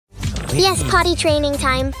Yes, potty training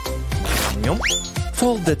time.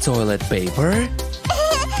 Fold the toilet paper.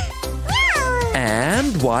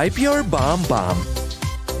 And wipe your bum bum.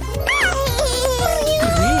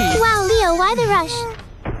 Wow, Leo, why the rush?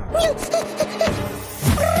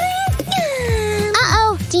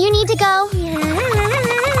 Uh-oh, do you need to go?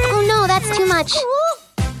 Oh no, that's too much.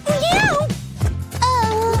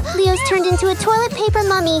 Leo's turned into a toilet paper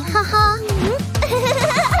mummy, haha.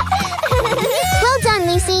 Well done,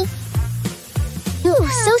 Lucy. Ooh,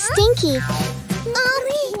 so stinky.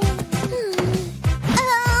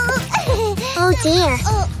 Oh dear.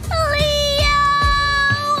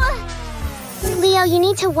 Leo, you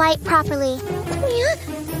need to wipe properly.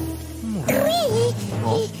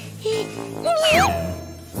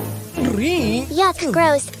 Yuck,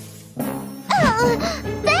 gross.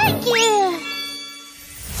 Thank you.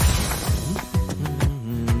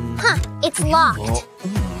 Huh, it's locked.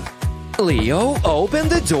 Leo, open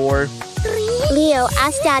the door. Leo,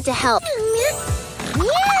 ask Dad to help.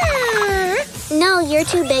 No, you're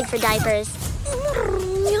too big for diapers.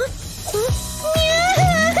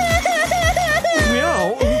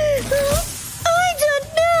 Meow. I don't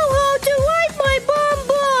know how to wipe my bum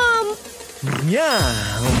bum. Yeah.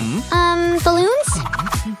 Balloons?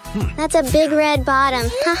 That's a big red bottom.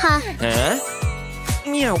 Haha. Huh?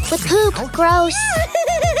 Meow. With poop. Gross.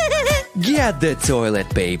 Get the toilet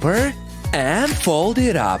paper and fold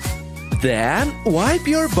it up. Then wipe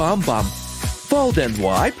your bum bum. Fold and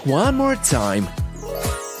wipe one more time.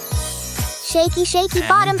 Shaky, shaky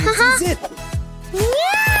bottom. This Haha. is it.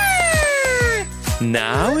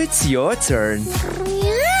 Now it's your turn.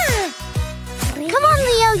 Come on,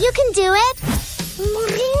 Leo, you can do it.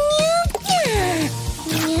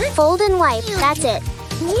 Fold and wipe. That's it.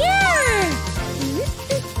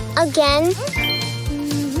 Again.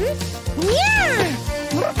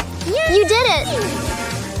 You did it.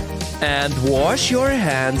 And wash your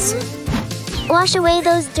hands. Wash away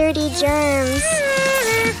those dirty germs.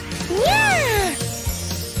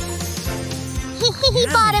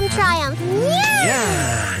 Bottom triumph.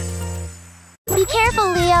 Yeah. Be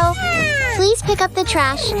careful, Leo. Please pick up the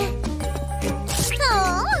trash.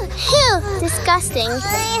 Phew, disgusting.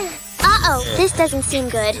 Uh-oh, this doesn't seem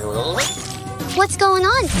good. What's going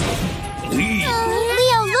on?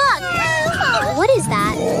 Leo, look! What is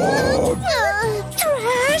that?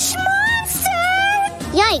 Trash monster!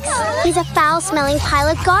 Yikes, he's a foul-smelling pile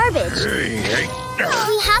of garbage.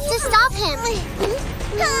 We have to stop him.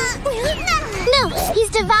 No, he's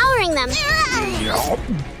devouring them.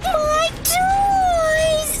 My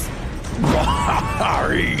toys!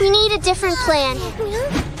 We need a different plan.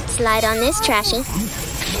 Slide on this trashy.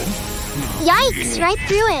 Yikes, right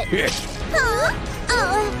through it.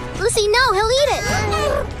 Lucy, no, he'll eat it.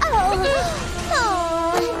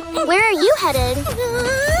 Where are you headed?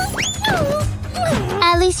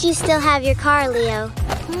 At least you still have your car, Leo.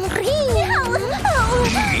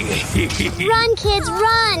 Run, kids,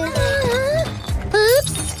 run!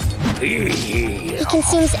 Oops! He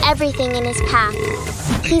consumes everything in his path.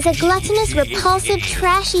 He's a gluttonous, repulsive,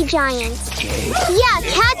 trashy giant. Yeah,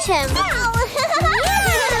 catch him!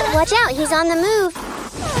 Watch out, he's on the move.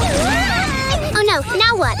 Oh no,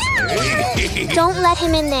 now what? Don't let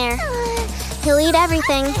him in there. He'll eat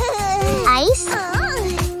everything. Ice?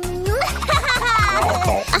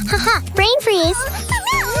 Haha, brain freeze!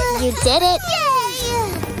 You did it!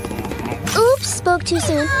 Oops, spoke too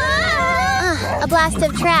soon. A blast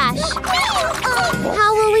of trash.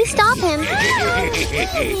 How will we stop him?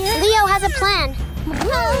 Leo has a plan.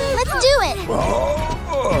 Let's do it!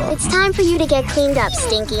 It's time for you to get cleaned up,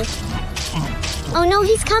 Stinky. Oh no,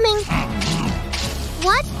 he's coming.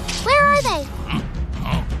 What? Where are they?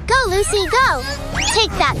 Go, Lucy, go!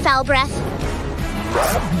 Take that, foul breath.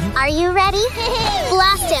 Are you ready?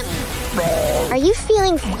 Blast him. Are you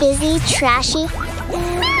feeling fizzy, trashy?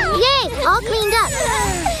 Yay, all cleaned up.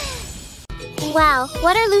 Wow,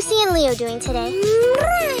 what are Lucy and Leo doing today?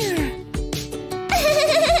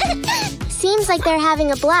 Seems like they're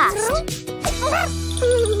having a blast.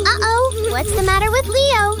 Uh-oh, what's the matter with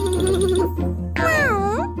Leo?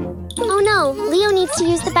 Oh no, Leo needs to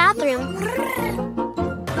use the bathroom.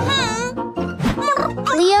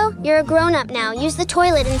 Leo, you're a grown-up now. Use the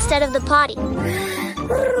toilet instead of the potty.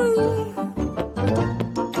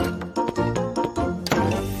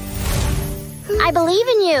 I believe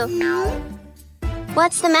in you.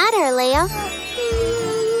 What's the matter, Leo?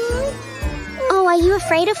 Oh, are you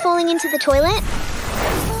afraid of falling into the toilet?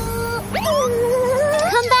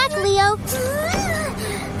 Come back, Leo.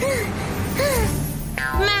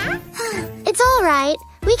 It's all right.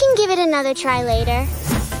 We can give it another try later.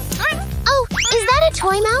 Oh, is that a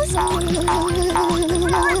toy mouse?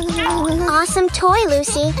 awesome toy,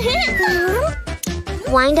 Lucy.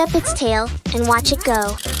 Wind up its tail and watch it go.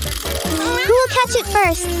 Who will catch it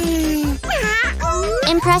first?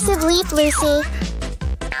 Impressive leap, Lucy.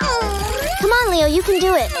 Come on, Leo, you can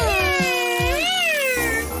do it.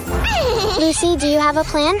 Lucy, do you have a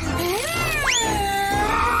plan?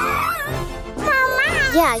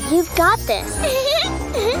 Yeah, you've got this.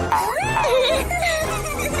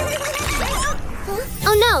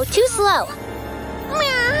 Oh no, too slow.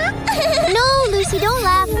 No, Lucy, don't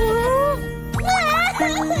laugh.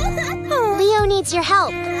 Leo needs your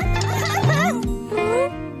help.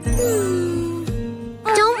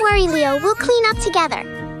 Don't worry, Leo, we'll clean up together.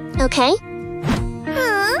 Okay?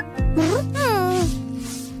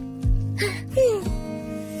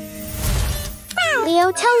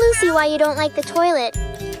 Leo, tell Lucy why you don't like the toilet.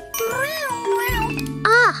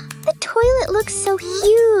 Ah, the toilet looks so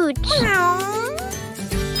huge.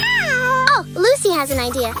 Oh, Lucy has an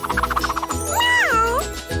idea.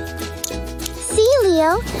 See,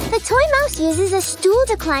 Leo, the toy mouse uses a stool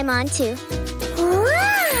to climb onto.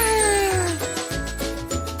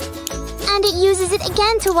 And it uses it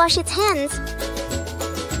again to wash its hands.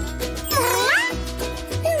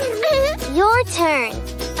 Your turn.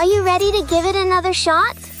 Are you ready to give it another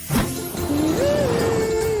shot?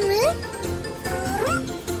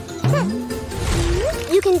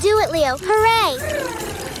 You can do it, Leo. Hooray!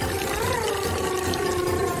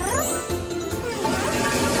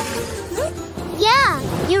 Yeah,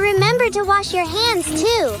 you remember to wash your hands,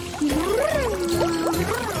 too.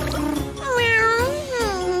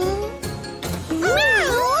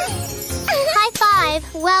 High five.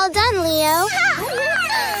 Well done, Leo.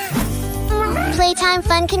 Playtime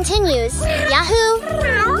fun continues. Yahoo!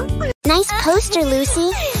 Nice poster,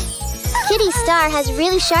 Lucy. Kitty Star has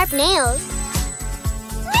really sharp nails.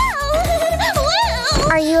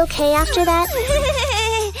 Are you okay after that?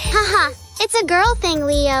 Haha, it's a girl thing,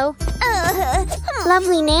 Leo.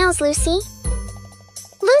 Lovely nails, Lucy.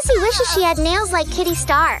 Lucy wishes she had nails like Kitty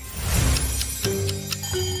Star.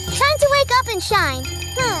 Time to wake up and shine.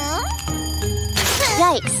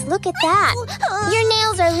 Yikes, look at that. Your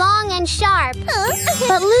nails are long and sharp.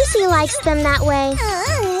 But Lucy likes them that way.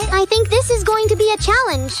 I think this is going to be a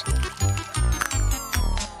challenge.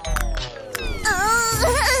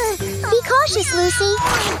 Be cautious, Lucy.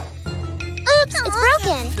 Oops, it's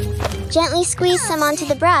broken. Gently squeeze some onto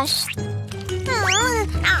the brush.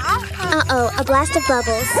 Uh-oh, a blast of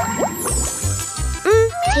bubbles.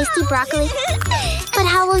 Tasty broccoli. But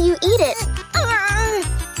how will you eat it?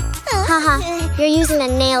 Haha, you're using a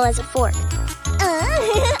nail as a fork.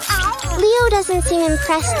 Leo doesn't seem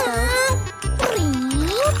impressed, though.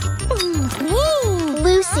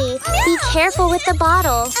 Lucy, be careful with the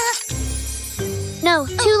bottle. No,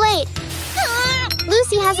 too late.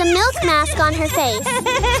 Lucy has a milk mask on her face.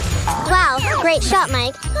 Wow, great shot,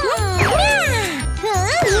 Mike.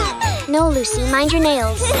 No, Lucy, mind your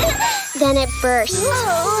nails. Then it bursts.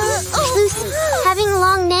 Lucy, having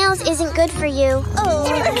long nails isn't good for you.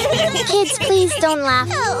 Kids, please don't laugh.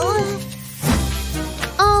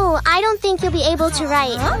 Oh, I don't think you'll be able to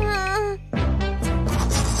write.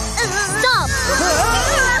 Stop!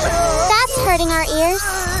 That's hurting our ears.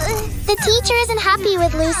 The teacher isn't happy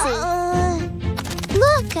with Lucy.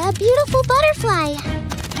 Look, a beautiful butterfly.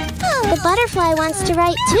 The butterfly wants to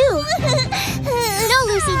write too. No,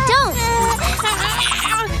 Lucy, don't.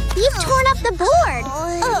 You've torn up the board.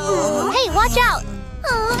 Hey, watch out.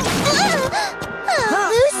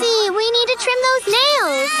 Lucy, we need to trim those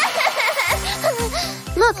nails.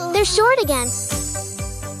 Look, they're short again.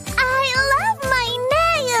 I love my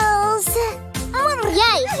nails.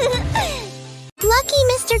 Yay. Lucky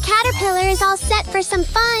Mr. Caterpillar is all set for some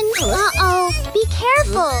fun. Uh-oh, be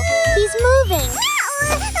careful. He's moving.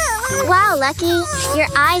 Wow, Lucky, your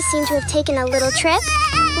eyes seem to have taken a little trip.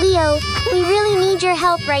 Leo, we really need your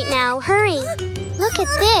help right now. Hurry. Look at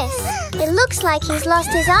this. It looks like he's lost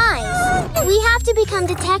his eyes. We have to become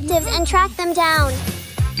detectives and track them down.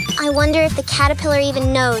 I wonder if the caterpillar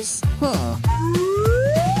even knows.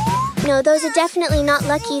 No, those are definitely not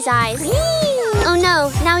Lucky's eyes. Oh no,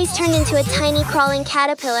 now he's turned into a tiny crawling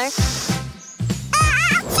caterpillar.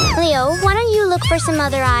 Leo, why don't you look for some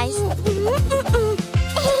other eyes?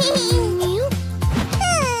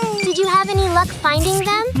 Did you have any luck finding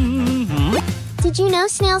them? Did you know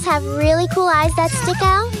snails have really cool eyes that stick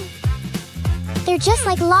out? They're just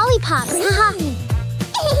like lollipops. Haha.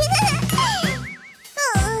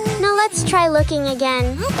 Now let's try looking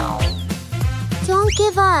again. Don't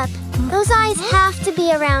give up. Those eyes have to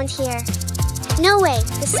be around here. No way,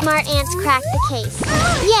 the smart ants cracked the case.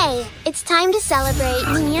 Yay, it's time to celebrate.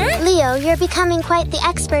 Leo, you're becoming quite the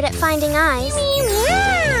expert at finding eyes.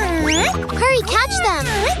 Hurry, catch them!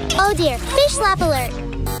 Oh dear, fish slap alert!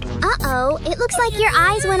 Uh-oh, it looks like your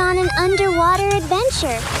eyes went on an underwater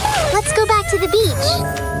adventure. Let's go back to the beach.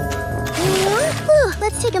 Whew,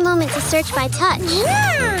 let's take a moment to search by touch.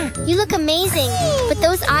 You look amazing, but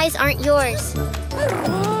those eyes aren't yours.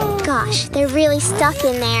 Gosh, they're really stuck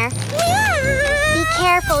in there. Be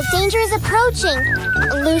careful, danger is approaching.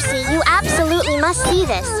 Lucy, you absolutely must see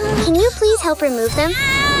this. Can you please help remove them?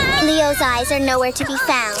 Leo's eyes are nowhere to be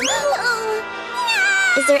found.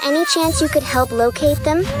 Is there any chance you could help locate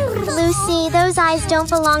them? Lucy, those eyes don't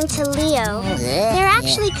belong to Leo. They're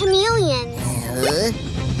actually chameleons.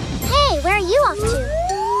 Hey, where are you off to?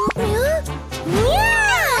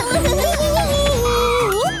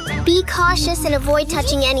 Be cautious and avoid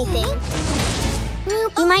touching anything.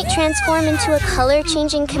 You might transform into a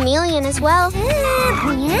color-changing chameleon as well.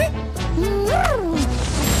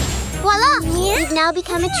 Voila! You've now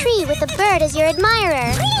become a tree with a bird as your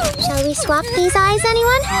admirer. Shall we swap these eyes,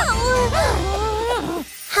 anyone?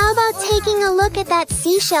 How about taking a look at that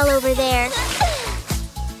seashell over there?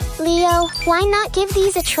 Leo, why not give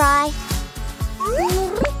these a try?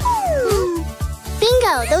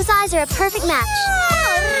 Bingo! Those eyes are a perfect match.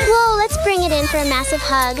 Whoa, let's bring it in for a massive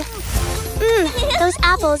hug. Those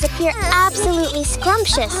apples appear absolutely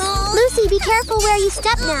scrumptious. Lucy, be careful where you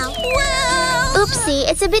step now. Oopsie,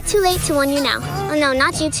 it's a bit too late to warn you now. Oh no,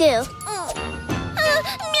 not you too.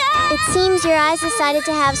 It seems your eyes decided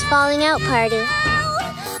to have falling out party.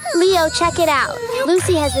 Leo, check it out.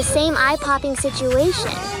 Lucy has the same eye-popping situation.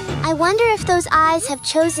 I wonder if those eyes have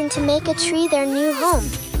chosen to make a tree their new home.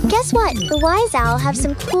 Guess what? The wise owl have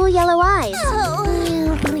some cool yellow eyes.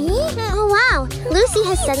 Oh wow, Lucy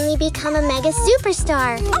has suddenly become a mega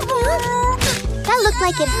superstar. That looked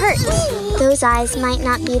like it hurts. Those eyes might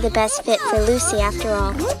not be the best fit for Lucy after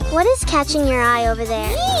all. What is catching your eye over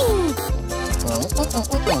there?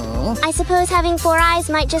 I suppose having 4 eyes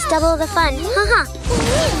might just double the fun. Haha.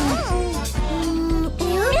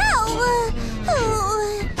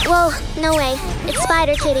 Whoa, no way. It's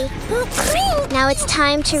Spider Kitty. Now it's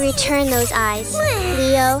time to return those eyes.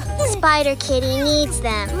 Leo, Spider Kitty needs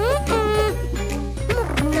them.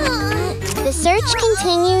 The search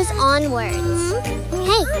continues onwards.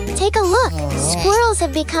 Hey, take a look. Squirrels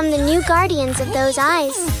have become the new guardians of those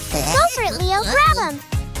eyes. Go for it, Leo. Grab them.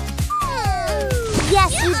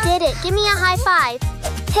 Yes, you did it. Give me a high five.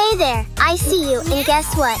 Hey there, I see you, and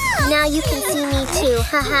guess what? Now you can see me too,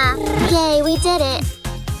 haha. Yay, we did it.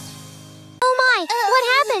 Oh my, what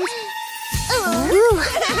happened? Ooh,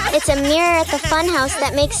 it's a mirror at the funhouse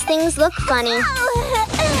that makes things look funny.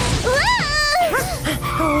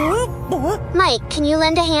 Mike, can you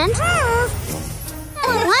lend a hand?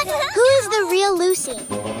 What? Who is the real Lucy?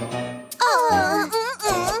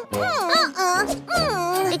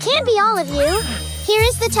 It can't be all of you. Here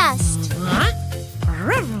is the test.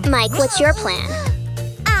 Mike, what's your plan?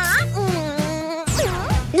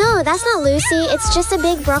 No, that's not Lucy. It's just a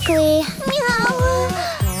big broccoli.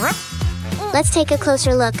 Let's take a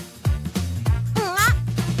closer look.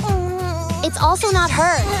 It's also not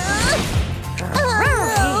her.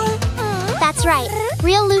 That's right.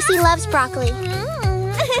 Real Lucy loves broccoli. Ooh,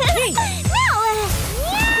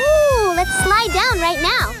 let's slide down right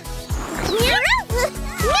now.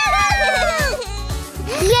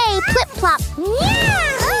 Yay, plip-plop.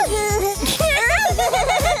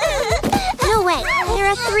 No way, there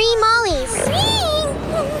are 3 Mollies.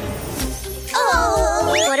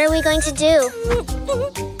 What are we going to do?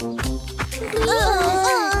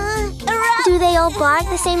 Do they all bark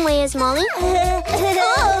the same way as Molly?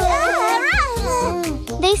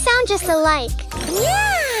 They sound just alike.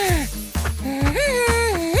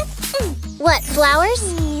 What, flowers?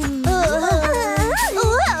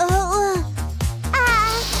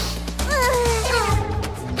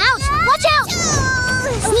 Ouch! Watch out!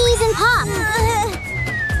 Sneeze and pop.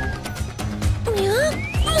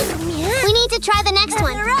 We need to try the next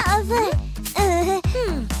one.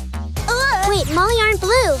 Wait, Molly aren't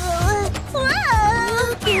blue.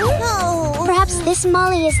 Perhaps this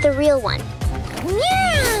Molly is the real one.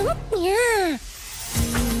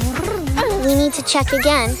 We need to check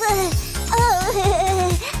again.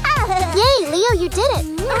 Yay, Leo, you did it.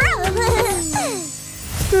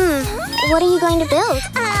 What are you going to build?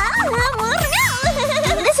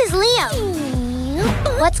 This is Leo.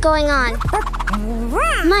 What's going on?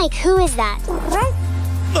 Mike, who is that?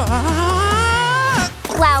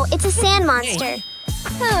 Wow, it's a sand monster.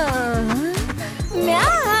 No!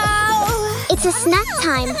 It's a snack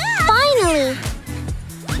time. Finally!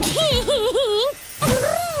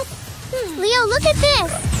 Leo, look at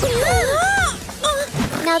this!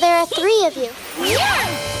 Now there are 3 of you.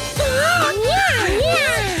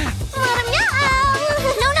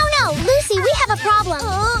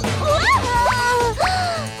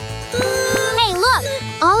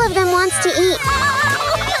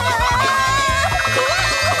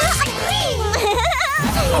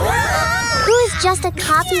 just a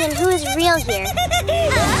copy and who is real here?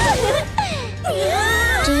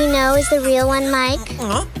 Do you know is the real one Mike?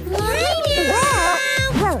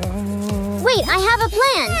 Wait, I have a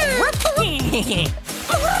plan!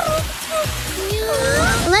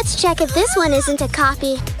 Let's check if this one isn't a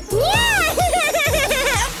copy.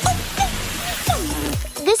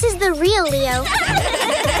 This is the real Leo.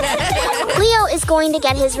 Leo is going to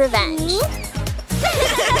get his revenge.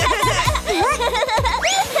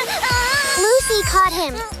 Lucy caught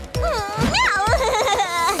him.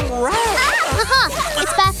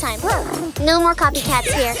 It's bath time. No more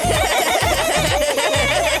copycats here.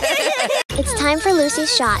 It's time for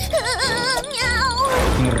Lucy's shot.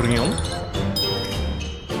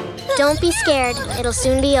 Don't be scared. It'll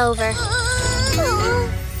soon be over.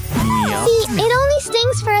 See, it only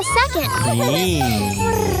stings for a second.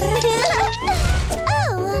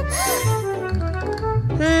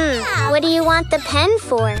 What do you want the pen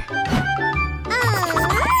for?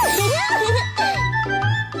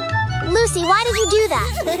 Lucy, why did you do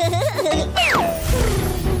that?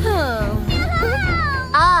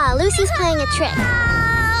 Ah, Lucy's playing a trick.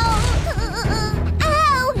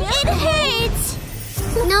 Ow! It hurts!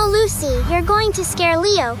 No, Lucy, you're going to scare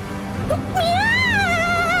Leo.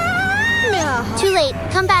 No. Too late.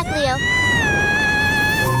 Come back, Leo.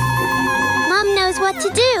 Mom knows what to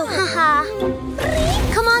do. Haha.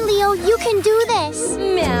 Come on, Leo. You can do this.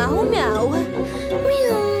 Meow, meow.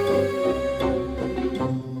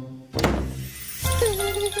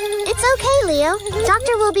 It's okay, Leo.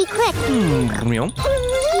 Doctor will be quick.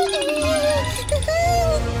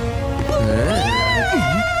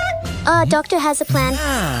 Doctor has a plan.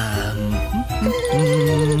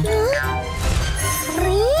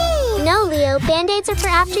 No, Leo. Band-aids are for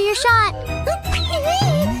after your shot.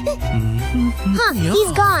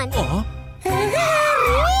 He's gone.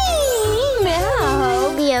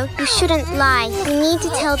 Meow. Leo, you shouldn't lie. You need to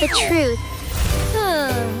tell the truth.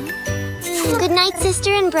 Good night,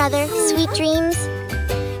 sister and brother. Sweet dreams.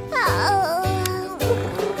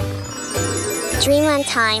 Dreamland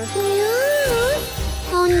time.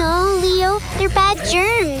 Oh no, Leo. They're bad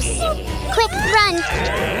germs. Quick, run.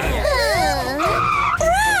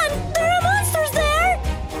 Run! There are monsters there!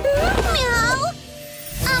 Meow.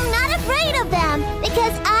 I'm not afraid of them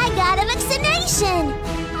because I got a vaccination.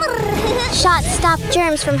 Shots stop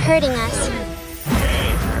germs from hurting us.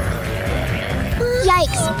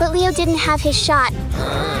 Yikes, but Leo didn't have his shot.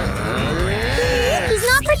 He's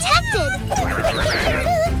not protected.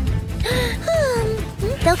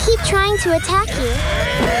 They'll keep trying to attack you.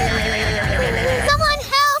 Someone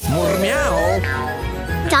help!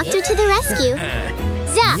 Doctor to the rescue.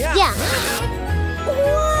 Zap, yeah.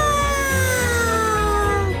 Wow!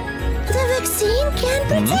 The vaccine can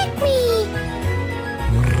protect me!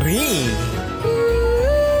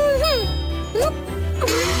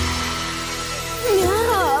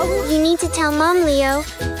 No! You need to tell Mom, Leo.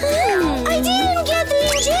 I didn't get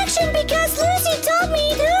the injection because Lucy told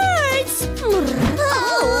me it hurts!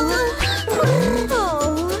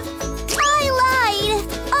 I lied.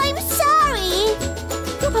 I'm sorry.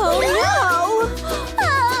 Oh no!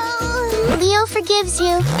 Leo forgives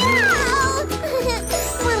you.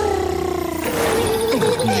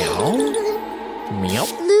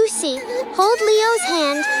 Lucy, hold Leo's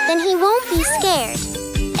hand, then he won't be scared.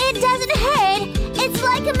 It doesn't hurt. It's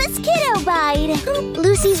like a mosquito bite.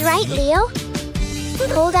 Lucy's right, Leo.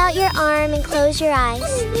 Hold out your arm and close your eyes.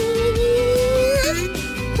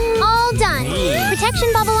 All done.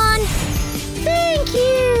 Protection bubble on. Thank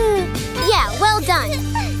you. Yeah, well done.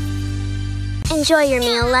 Enjoy your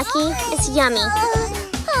meal, Lucky. It's yummy.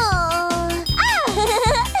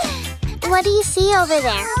 What do you see over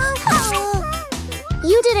there?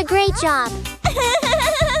 You did a great job.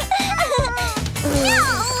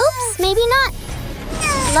 Oops, maybe not.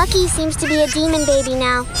 Lucky seems to be a demon baby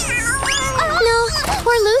now. No,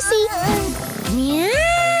 poor Lucy.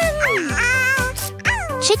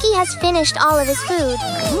 Chicky has finished all of his food.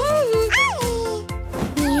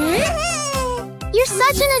 You're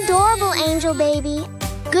such an adorable angel baby.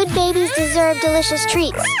 Good babies deserve delicious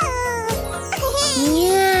treats.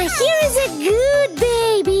 Yeah, here is a good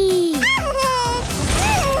baby.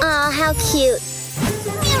 Aw, how cute.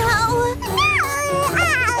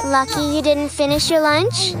 Lucky you didn't finish your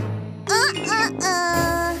lunch?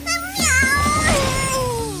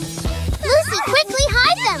 Lucy, quickly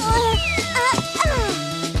hide them!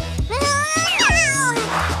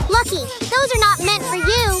 Lucky, those are not meant for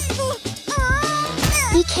you.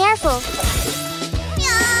 Be careful.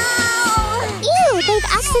 Ew, they've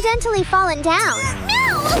accidentally fallen down.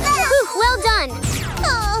 Whew, well done.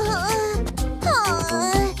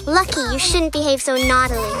 Lucky, you shouldn't behave so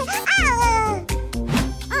naughtily.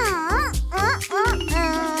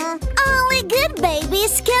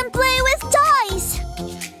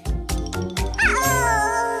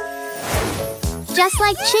 Just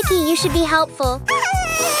like Chicky, you should be helpful.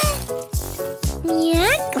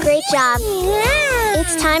 Great job.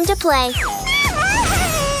 It's time to play.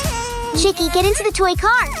 Chicky, get into the toy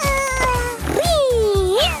car.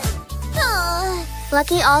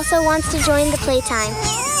 Lucky also wants to join the playtime.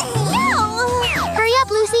 Hurry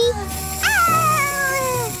up, Lucy.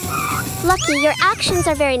 Lucky, your actions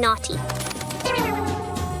are very naughty.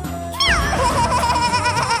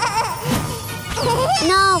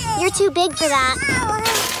 No, you're too big for that.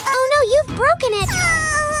 Oh no, you've broken it.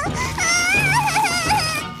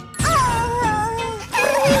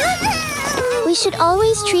 We should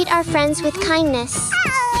always treat our friends with kindness.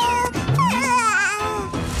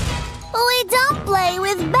 We don't play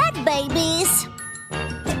with bad babies.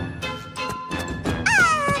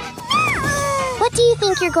 What do you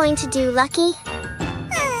think you're going to do, Lucky?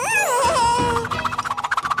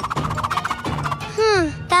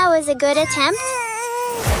 That was a good attempt.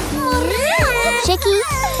 Chicky,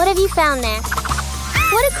 what have you found there?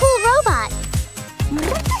 What a cool robot!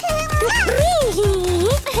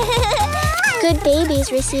 Good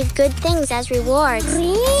babies receive good things as rewards.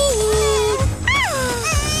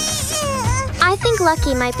 I think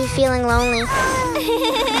Lucky might be feeling lonely.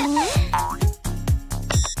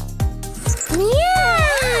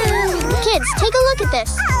 Kids, take a look at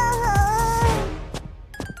this.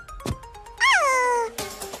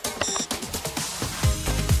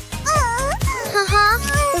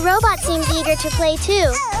 The robot seems eager to play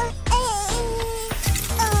too.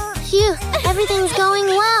 Phew, everything's going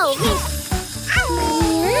well.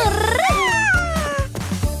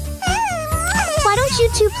 Why don't you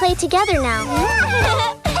two play together now?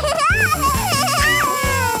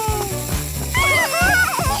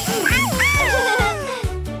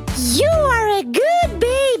 You are a good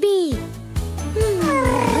baby.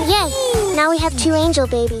 Yay, now we have 2 angel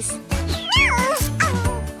babies.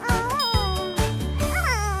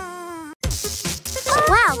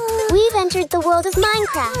 Wow, we've entered the world of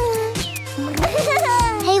Minecraft.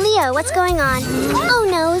 Hey Leo, what's going on? Oh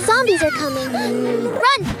no, zombies are coming.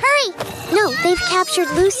 Run, hurry! No, they've captured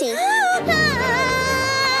Lucy.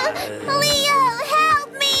 Leo,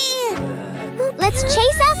 help me! Let's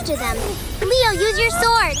chase after them. Leo, use your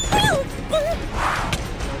sword.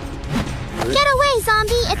 Get away,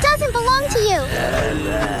 zombie! It doesn't belong to you.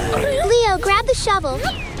 Leo, grab the shovel.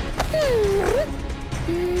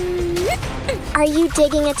 Are you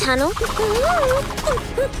digging a tunnel?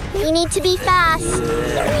 You need to be fast.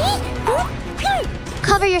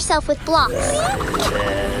 Cover yourself with blocks.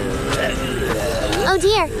 Oh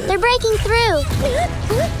dear, they're breaking through.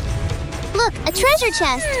 Look, a treasure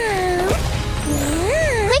chest.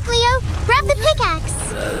 Quick, Leo, grab the pickaxe.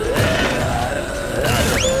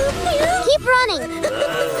 Keep running.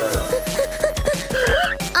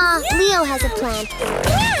 Leo has a plan.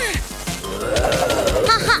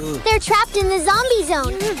 Haha, they're trapped in the zombie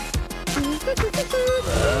zone.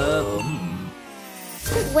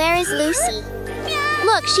 Where is Lucy?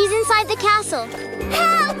 Look, she's inside the castle.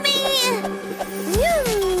 Help me!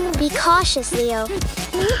 Be cautious, Leo.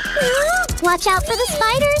 Watch out for the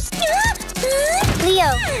spiders.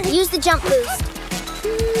 Leo, use the jump boost.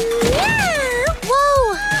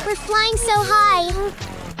 Whoa, we're flying so high.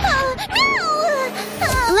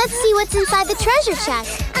 Let's see what's inside the treasure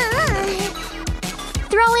chest.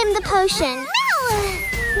 Throw him the potion.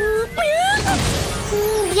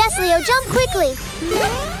 Yes, Leo, jump quickly.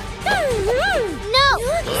 No!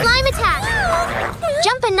 Slime attack!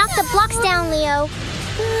 Jump and knock the blocks down, Leo.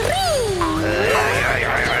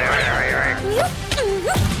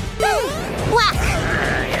 Whack!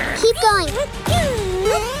 Keep going.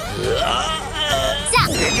 Zap!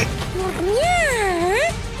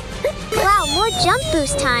 Wow, more jump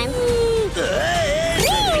boost time.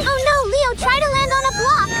 Oh no, Leo, try to land on a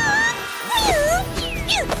block.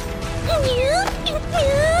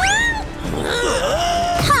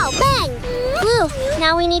 Pow, bang! Blue,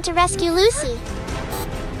 now we need to rescue Lucy.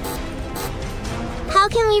 How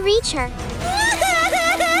can we reach her?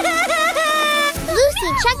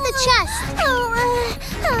 Lucy, check the chest.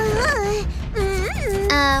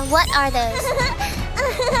 What are those?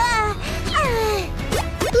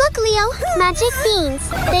 Look, Leo, magic beans.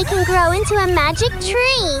 They can grow into a magic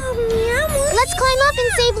tree. Let's climb up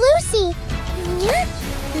and save Lucy.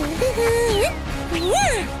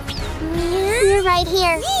 You're right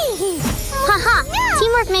here. Haha,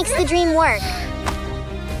 teamwork makes the dream work.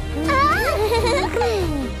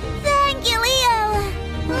 Thank you, Leo.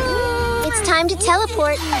 It's time to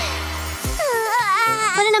teleport.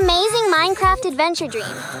 What an amazing Minecraft adventure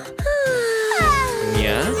dream.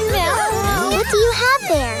 Yeah? What do you have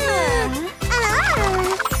there?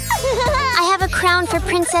 I have a crown for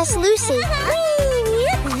Princess Lucy.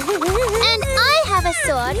 a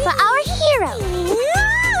sword for our hero.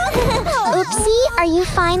 Oopsie, are you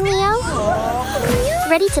fine, Leo?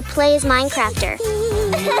 Ready to play as Minecrafter.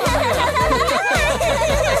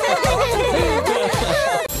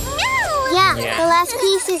 Yeah, the last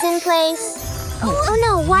piece is in place. Oh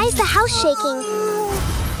no, why is the house shaking?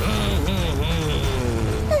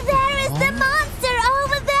 There is the monster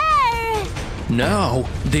over there! No,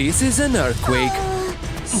 this is an earthquake.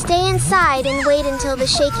 Stay inside and wait until the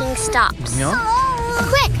shaking stops. No?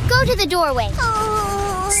 Quick, go to the doorway.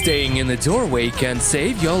 Staying in the doorway can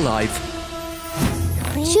save your life.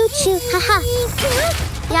 Choo-choo, haha.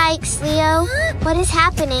 Yikes, Leo. What is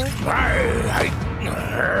happening?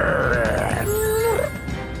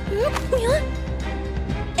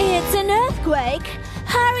 It's an earthquake.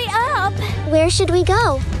 Hurry up. Where should we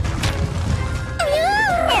go?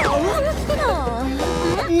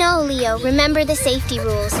 No, Leo. Remember the safety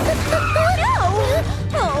rules.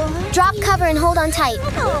 Drop cover and hold on tight.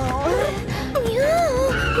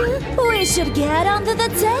 We should get onto the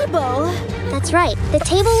table. That's right. The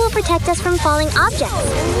table will protect us from falling objects.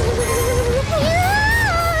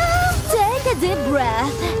 Take a deep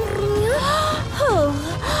breath.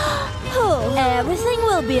 Everything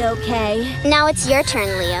will be okay. Now it's your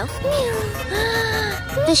turn, Leo.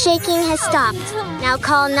 The shaking has stopped. Now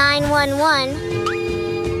call 911.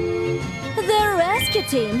 The rescue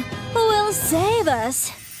team will save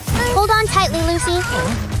us. Hold on tightly, Lucy.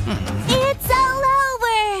 It's all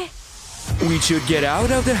over. We should get out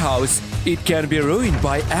of the house. It can be ruined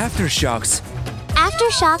by aftershocks.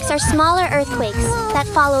 Aftershocks are smaller earthquakes that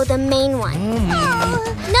follow the main one.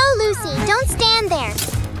 No, Lucy, don't stand there.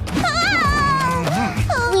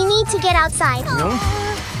 We need to get outside.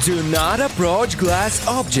 Do not approach glass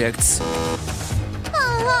objects.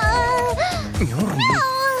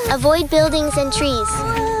 Avoid buildings and trees. Oh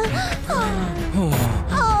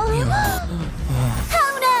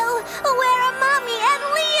no! Where are Mommy and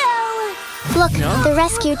Leo? Look, the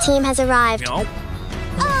rescue team has arrived. Help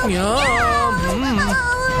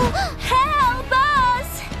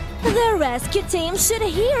us! The rescue team should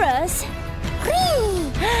hear us.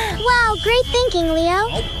 Wow, great thinking, Leo.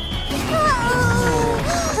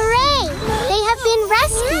 Hooray! They have been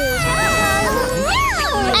rescued.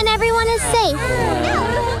 And everyone is safe.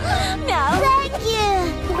 Thank you.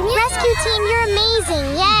 Rescue team, you're amazing.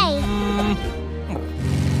 Yay!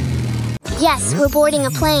 Yes, we're boarding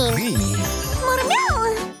a plane.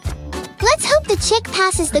 Let's hope the chick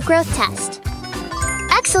passes the growth test.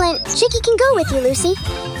 Excellent. Chicky can go with you, Lucy.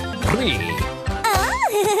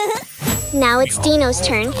 Now it's Dino's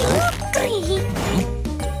turn.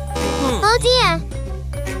 Oh dear.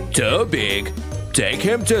 Too big. Take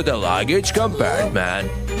him to the luggage compartment.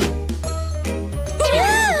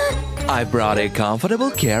 I brought a comfortable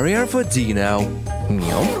carrier for Dino.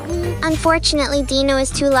 Unfortunately, Dino is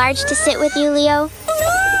too large to sit with you, Leo.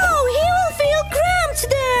 No! He will feel cramped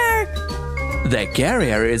there! The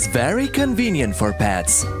carrier is very convenient for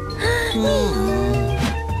pets.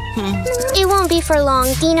 It won't be for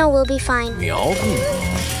long. Dino will be fine.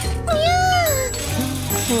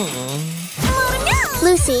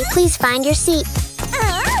 Lucy, please find your seat.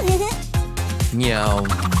 Meow.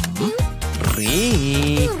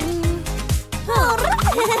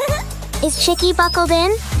 Is Chicky buckled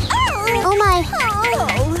in? Oh my.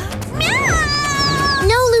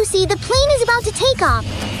 No, Lucy, the plane is about to take off.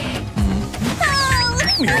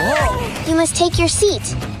 You must take your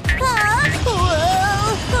seat.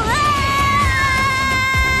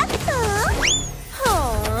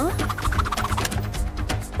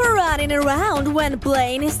 Running around when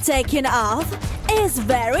plane is taking off is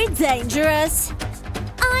very dangerous.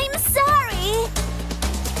 I'm sorry.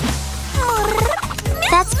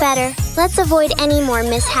 That's better. Let's avoid any more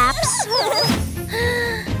mishaps.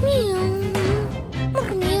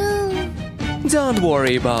 Don't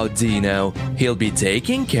worry about Dino. He'll be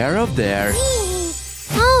taken care of there.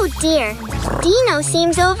 Oh dear. Dino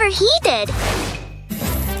seems overheated.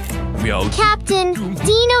 Meow. Captain,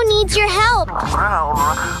 Dino needs your help.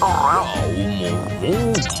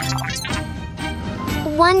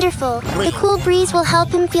 Wonderful. The cool breeze will help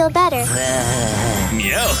him feel better.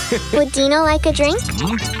 Meow. Would Dino like a drink?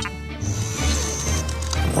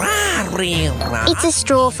 It's a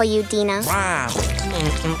stroll for you, Dino. All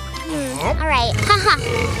right. Haha.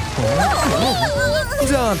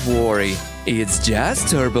 Don't worry. It's just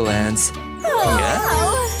turbulence.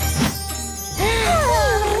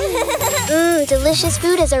 Delicious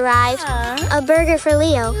food has arrived. A burger for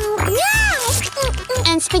Leo.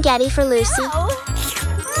 And spaghetti for Lucy.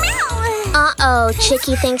 Uh-oh,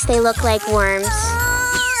 Chicky thinks they look like worms.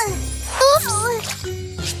 Oops!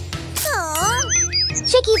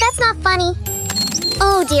 Chicky, that's not funny.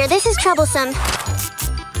 Oh dear, this is troublesome.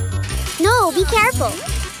 No, be careful.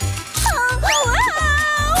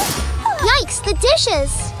 Yikes, the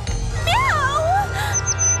dishes!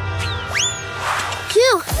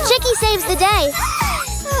 Phew, Chicky saves the day.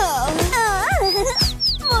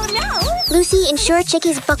 Oh no! Lucy, ensure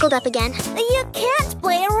Chicky's buckled up again. You can't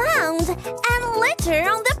play around and litter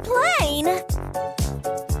on the plane.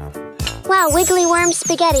 Wow, wiggly worm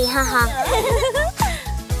spaghetti, haha.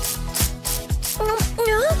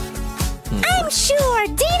 I'm sure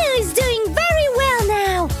Dino is doing very well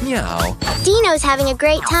now. Meow. Dino's having a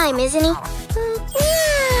great time, isn't he?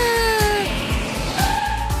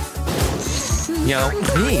 Meow.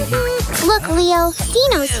 Look, Leo,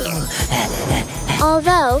 Dino's here.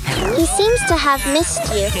 Although, he seems to have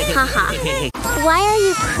missed you, haha. Why are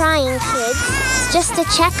you crying, kids? It's just a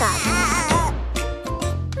checkup.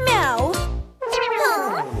 Meow.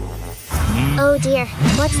 Oh dear,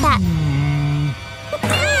 what's that?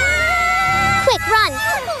 Quick, run!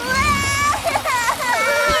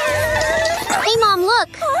 Hey, Mom, look!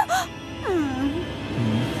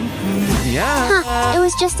 Yeah. Huh, it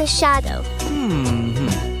was just a shadow.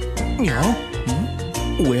 Meow.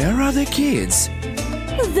 Where are the kids?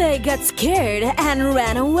 They got scared and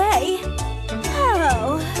ran away.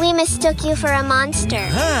 Oh. We mistook you for a monster.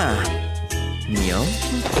 Ah. Meow.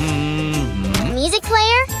 Music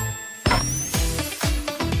player?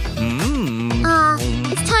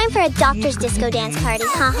 It's time for a doctor's disco dance party,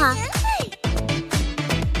 haha.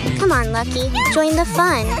 Come on, Lucky, join the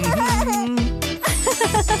fun.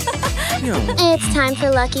 It's time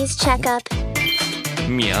for Lucky's checkup.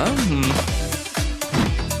 Meow.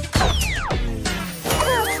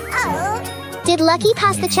 Did Lucky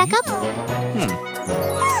pass the checkup?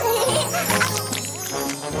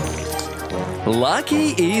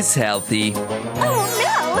 Lucky is healthy. Oh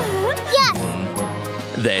no! Yes!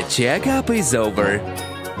 The checkup is over.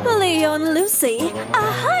 Leo and Lucy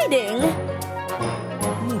are hiding.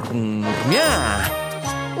 Yeah.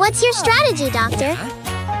 What's your strategy, Doctor?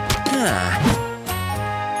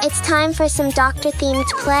 It's time for some doctor-themed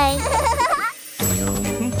play.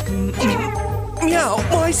 Meow,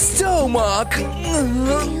 my stomach.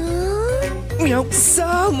 Meow,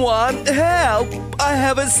 someone help. I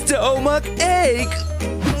have a stomach ache.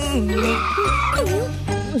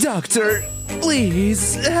 Doctor,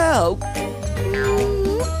 please help.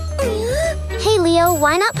 Hey, Leo,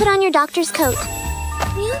 why not put on your doctor's coat?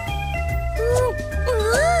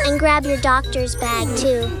 And grab your doctor's bag,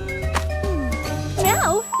 too.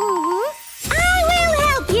 No. I will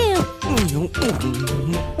help you.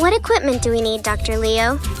 What equipment do we need, Dr.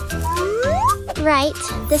 Leo? Right,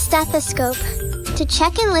 the stethoscope. To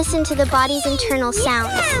check and listen to the body's internal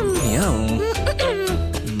sounds.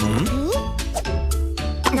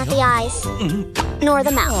 Not the eyes. Nor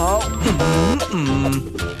the mouth.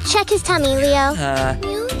 Check his tummy, Leo.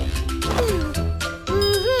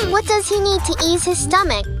 What does he need to ease his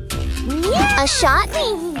stomach? A shot?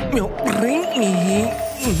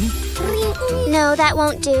 No, that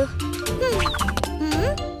won't do.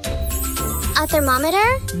 A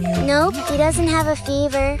thermometer? Nope, he doesn't have a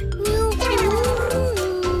fever.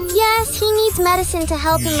 Yes, he needs medicine to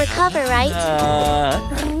help him recover, right?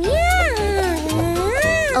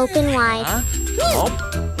 Open wide.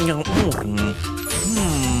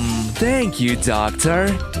 Thank you, doctor.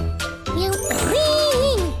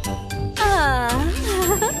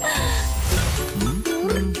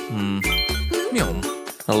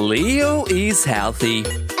 Leo is healthy.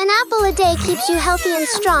 An apple a day keeps you healthy and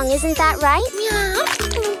strong, isn't that right?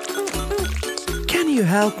 Can you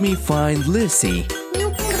help me find Lucy?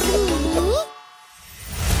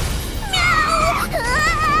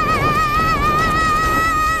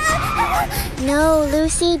 No,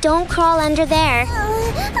 Lucy, don't crawl under there.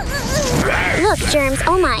 Look, germs,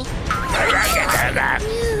 oh my.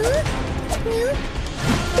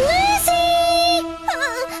 Lucy!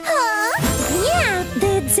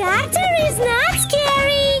 The doctor is not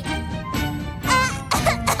scary.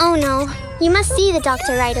 Oh no, you must see the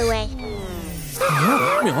doctor right away.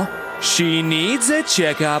 She needs a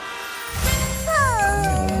checkup.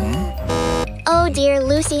 Oh dear,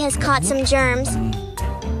 Lucy has caught some germs.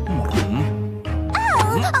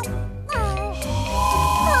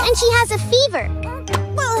 And she has a fever.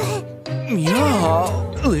 Yeah,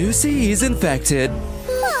 Lucy is infected.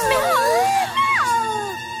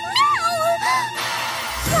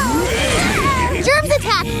 Germs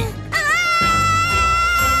attack!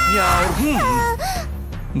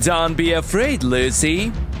 Don't be afraid,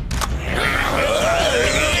 Lucy.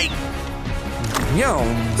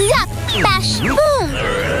 Zap! Bash! Boom!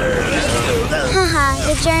 Haha,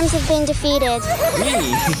 the germs have been defeated.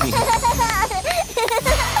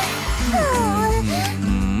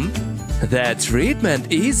 That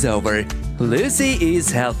treatment is over. Lucy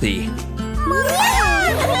is healthy.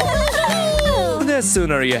 The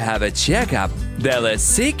sooner you have a checkup, the less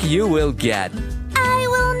sick you will get. I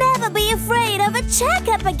will never be afraid of a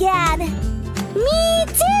checkup again. Me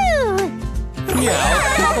too!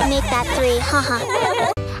 Make that 3, haha.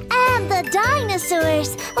 And the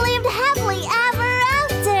dinosaurs lived happily ever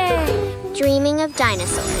after. Dreaming of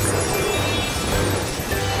dinosaurs.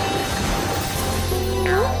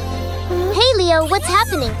 Hey Leo, what's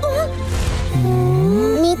happening?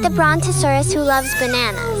 Meet the brontosaurus who loves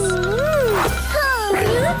bananas.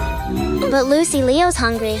 But Lucy, Leo's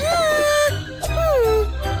hungry.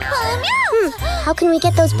 How can we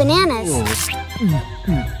get those bananas?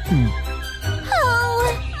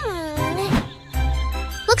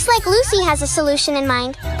 Looks like Lucy has a solution in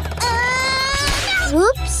mind.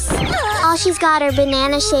 Whoops! All she's got are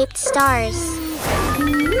banana-shaped stars.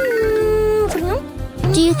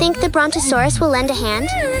 Do you think the brontosaurus will lend a hand?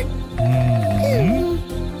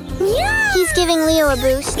 He's giving Leo a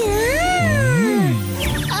boost.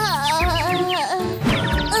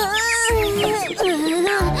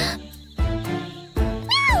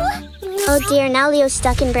 Oh dear, now Leo's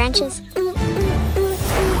stuck in branches.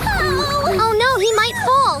 Oh no, he might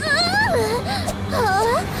fall!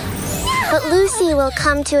 But Lucy will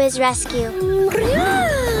come to his rescue.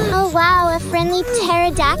 Oh wow, a friendly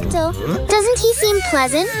pterodactyl. Doesn't he seem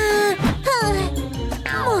pleasant?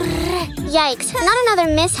 Yikes, not another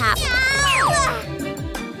mishap.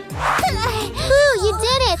 Ooh, you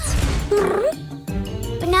did it!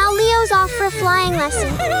 But now Leo's off for a flying lesson.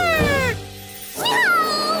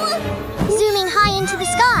 Zooming high into the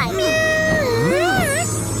sky.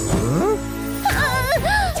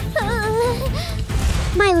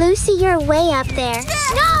 My Lucy, you're way up there.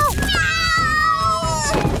 No!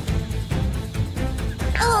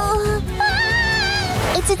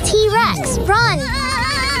 It's a T-Rex. Run!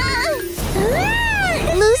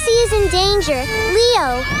 Lucy is in danger.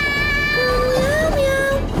 Leo!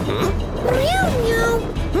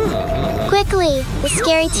 Quickly! The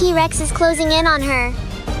scary T-Rex is closing in on her.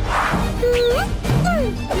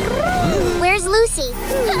 Where's Lucy?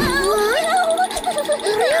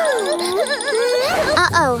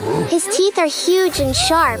 Uh-oh, his teeth are huge and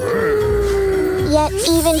sharp. Yet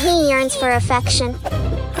even he yearns for affection.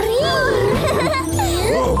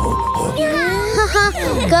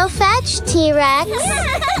 Go fetch, T-Rex.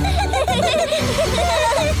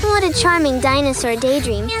 What a charming dinosaur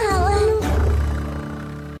daydream.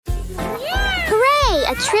 Hooray,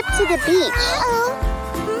 a trip to the beach.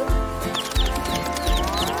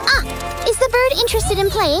 Is the bird interested in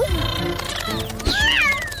playing?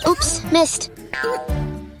 Oops, missed.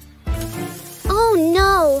 Oh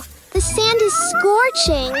no, the sand is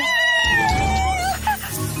scorching.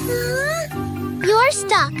 You're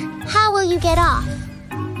stuck. How will you get off?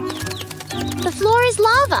 The floor is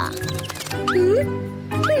lava.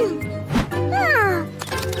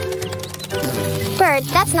 Bird,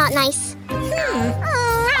 that's not nice.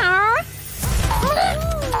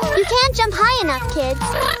 You can't jump high enough, kids.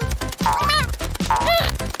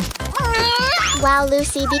 Wow,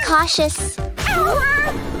 Lucy, be cautious.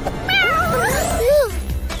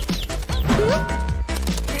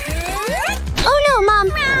 Oh no, Mom!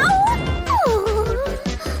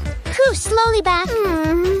 Whew, slowly back.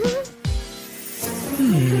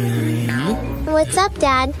 What's up,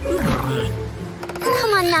 Dad?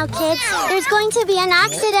 Come on now, kids. There's going to be an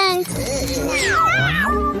accident.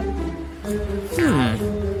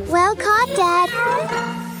 Well caught, Dad.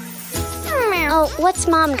 Oh, what's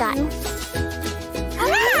Mom got?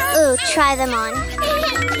 Ooh, try them on.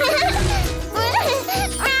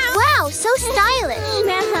 Wow, so stylish.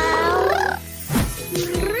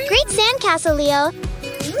 Great sandcastle, Leo.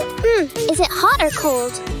 Is it hot or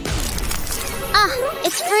cold? Ah,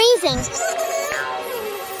 it's freezing.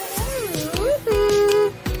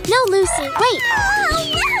 No, Lucy, wait.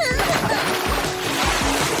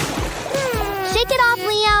 Shake it off,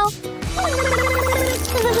 Leo.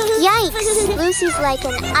 Yikes, Lucy's like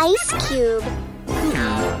an ice cube.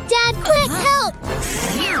 Dad, quick, help!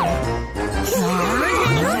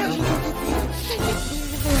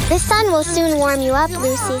 The sun will soon warm you up,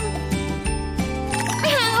 Lucy.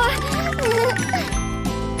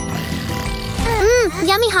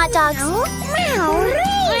 Yummy hot dogs.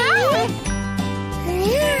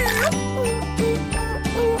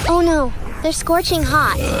 Oh no, they're scorching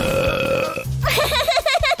hot.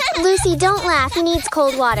 Lucy, don't laugh. He needs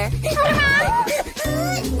cold water.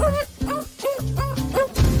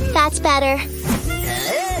 That's better.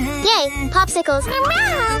 Yay, popsicles.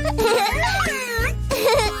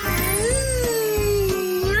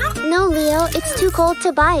 No, Leo, it's too cold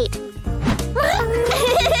to bite.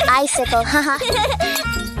 Icicle, haha.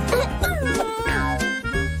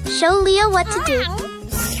 Show Leo what to do.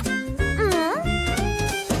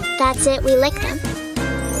 That's it, we lick them.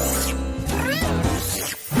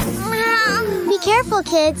 Be careful,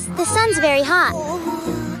 kids. The sun's very hot.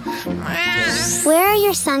 Where are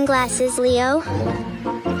your sunglasses, Leo?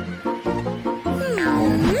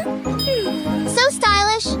 So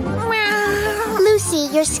stylish. Lucy,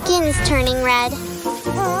 your skin's turning red.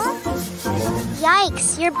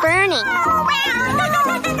 Yikes, you're burning.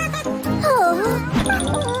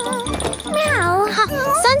 Ha,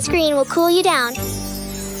 sunscreen will cool you down.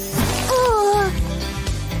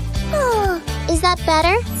 Is that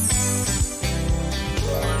better?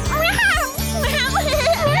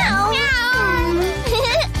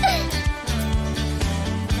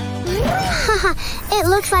 It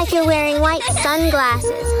looks like you're wearing white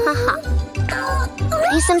sunglasses.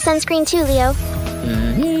 Use some sunscreen too, Leo.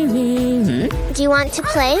 Do you want to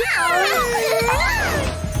play?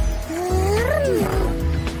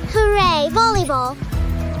 Hooray, volleyball.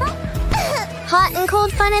 Hot and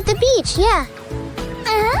cold fun at the beach, yeah.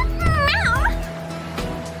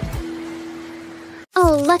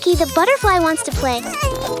 Oh, Lucky, the butterfly wants to play.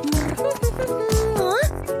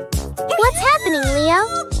 What's happening, Leo?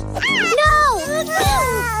 No!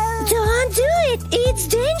 Don't do it! It's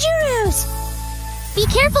dangerous! Be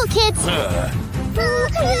careful, kids!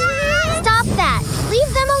 Stop that!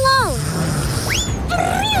 Leave them alone!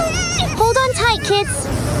 Hold on tight, kids!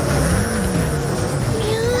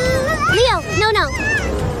 Leo, no.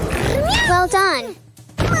 Well done.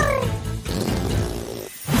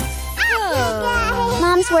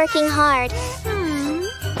 Mom's working hard.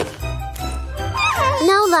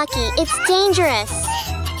 No, Lucky, it's dangerous.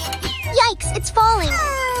 Yikes, it's falling.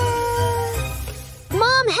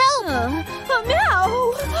 Mom, help!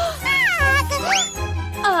 No!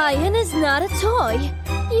 Iron is not a toy.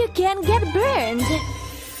 You can get burned.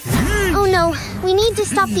 Oh no, we need to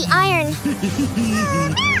stop the iron.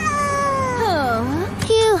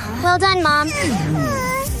 Phew, well done, Mom.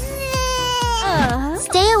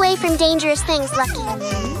 Stay away from dangerous things, Lucky.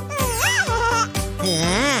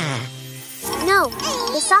 No,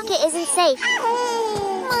 the socket isn't safe.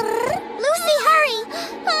 Lucy, hurry!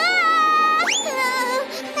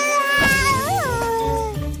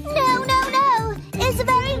 No! It's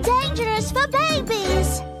very dangerous for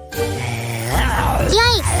babies.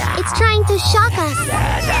 Yikes! It's trying to shock us.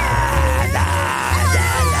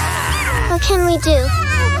 What can we do?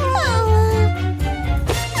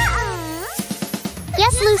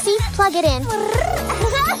 Yes, Lucy, plug it in.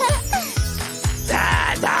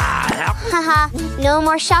 Haha, no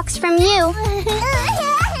more shocks from you.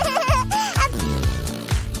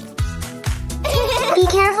 Be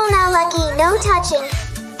careful now, Lucky, no touching.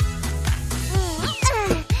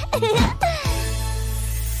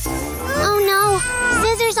 Oh no,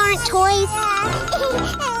 scissors aren't toys.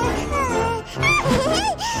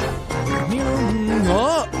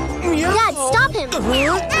 Dad, stop him!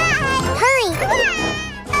 Hurry!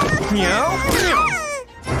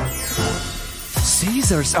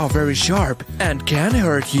 Scissors are very sharp and can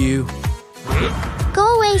hurt you. Go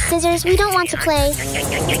away, Scissors. We don't want to play.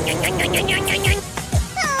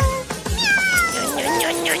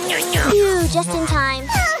 Phew, just in time.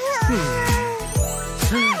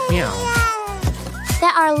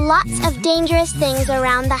 There are lots of dangerous things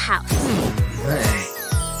around the house.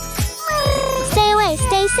 Stay away,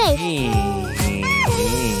 stay safe.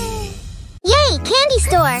 Yay, candy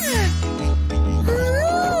store!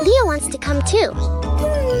 Leo wants to come too.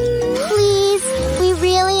 Please, we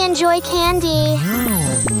really enjoy candy.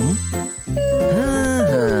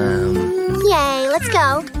 Yay, let's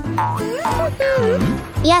go.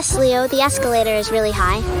 Yes, Leo, the escalator is really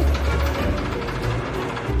high.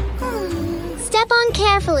 Step on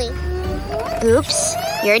carefully. Oops,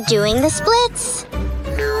 you're doing the splits.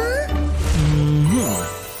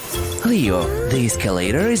 Leo, the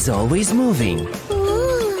escalator is always moving.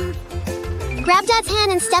 Grab Dad's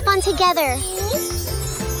hand and step on together.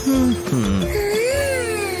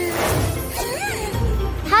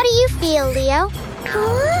 How do you feel, Leo?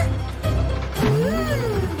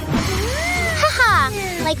 Haha,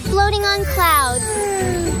 like floating on clouds.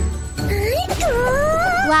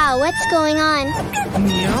 Wow, what's going on?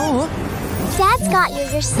 Dad's got you,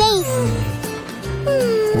 you're safe.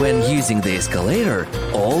 When using the escalator,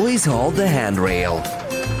 always hold the handrail.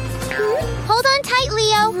 Hold on tight,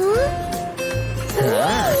 Leo.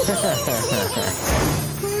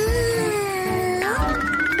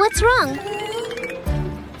 What's wrong?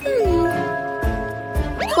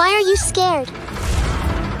 Why are you scared?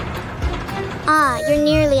 Ah, you're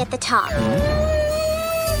nearly at the top.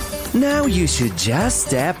 Now you should just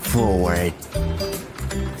step forward.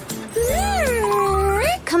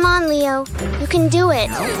 Come on, Leo. You can do it.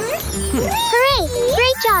 Hooray!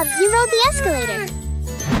 Great job! You rode the escalator.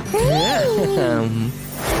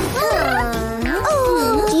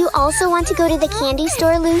 Do you also want to go to the candy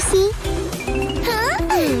store, Lucy?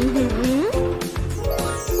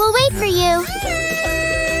 We'll wait for you.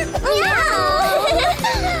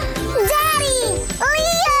 Daddy!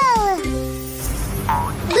 Leo!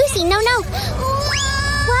 Lucy, no.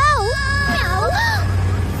 Wow!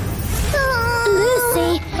 Lucy,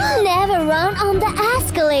 never run on the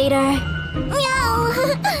escalator.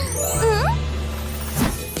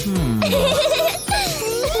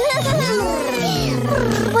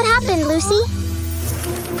 What happened, Lucy?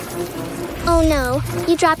 Oh no,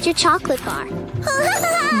 you dropped your chocolate bar.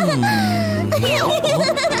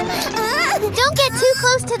 Don't get too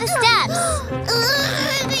close to the steps.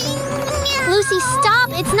 Lucy, stop.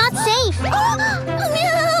 It's not safe.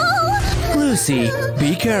 Lucy,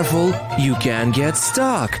 be careful. You can get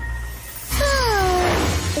stuck.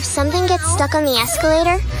 If something gets stuck on the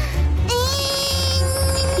escalator,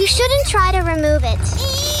 you shouldn't try to remove it.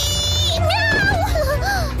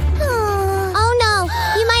 Oh no,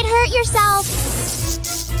 you might hurt yourself.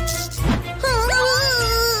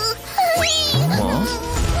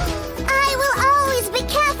 I will always be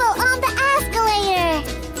careful on the escalator.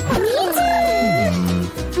 Me too.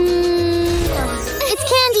 It's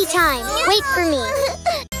candy time. Wait for me.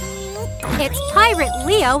 It's Pirate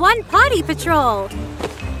Leo on Potty Patrol.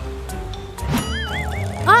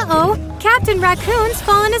 Uh-oh, Captain Raccoon's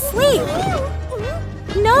fallen asleep.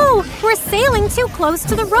 No, we're sailing too close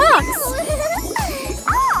to the rocks.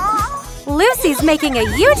 Lucy's making a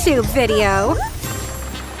YouTube video.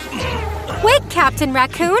 Quick, Captain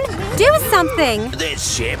Raccoon, do something.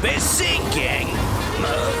 This ship is sinking.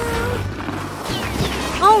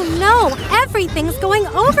 Oh no, everything's going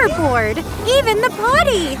overboard, even the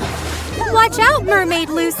potty. Watch out, Mermaid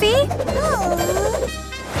Lucy.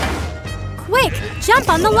 Quick, jump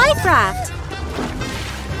on the life raft.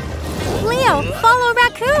 Leo, follow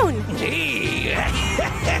Raccoon.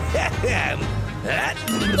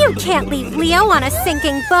 You can't leave Leo on a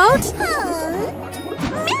sinking boat.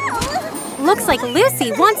 Looks like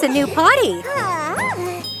Lucy wants a new potty.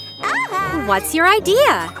 What's your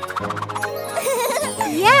idea?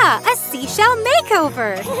 Yeah, a seashell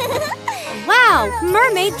makeover. Wow,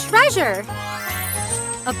 mermaid treasure.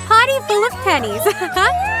 A potty full of pennies.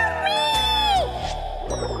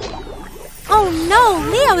 Oh no,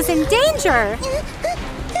 Leo's in danger!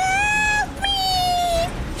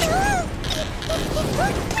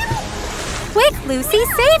 Quick, Lucy,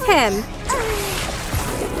 save him!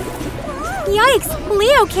 Yikes,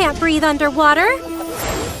 Leo can't breathe underwater.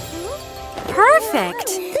 Perfect!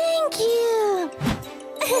 Thank you.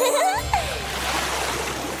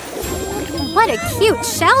 What a cute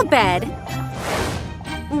shell bed!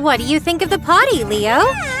 What do you think of the potty,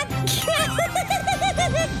 Leo?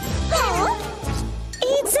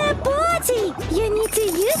 It's a potty! You need to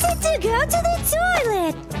use it to go to the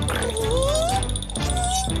toilet!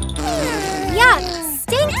 Yuck!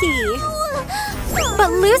 Stinky!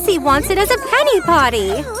 But Lucy wants it as a penny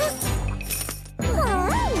potty!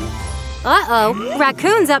 Uh-oh!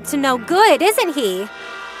 Raccoon's up to no good, isn't he?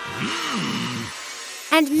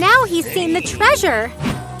 And now he's seen the treasure!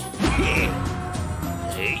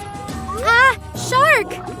 Ah!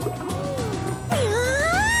 Shark!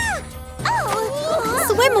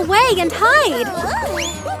 Swim away and hide!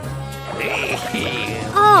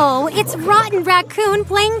 Oh, it's Rotten Raccoon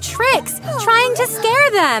playing tricks, trying to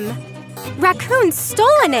scare them! Raccoon's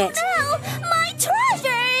stolen it! Oh, my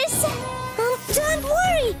treasures! Don't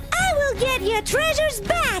worry, I will get your treasures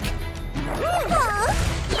back!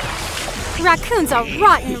 Raccoon's a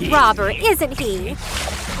rotten robber, isn't he?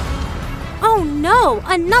 Oh no,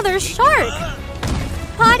 another shark!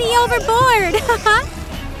 Potty overboard!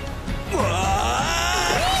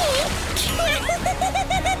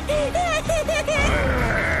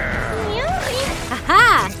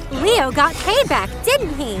 Aha! Leo got payback,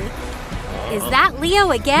 didn't he? Is that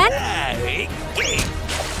Leo again?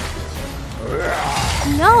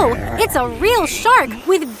 No, it's a real shark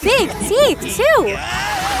with big teeth, too!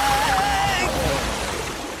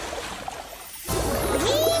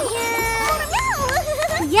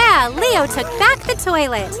 Yeah, Leo took back the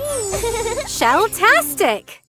toilet. Shell-tastic!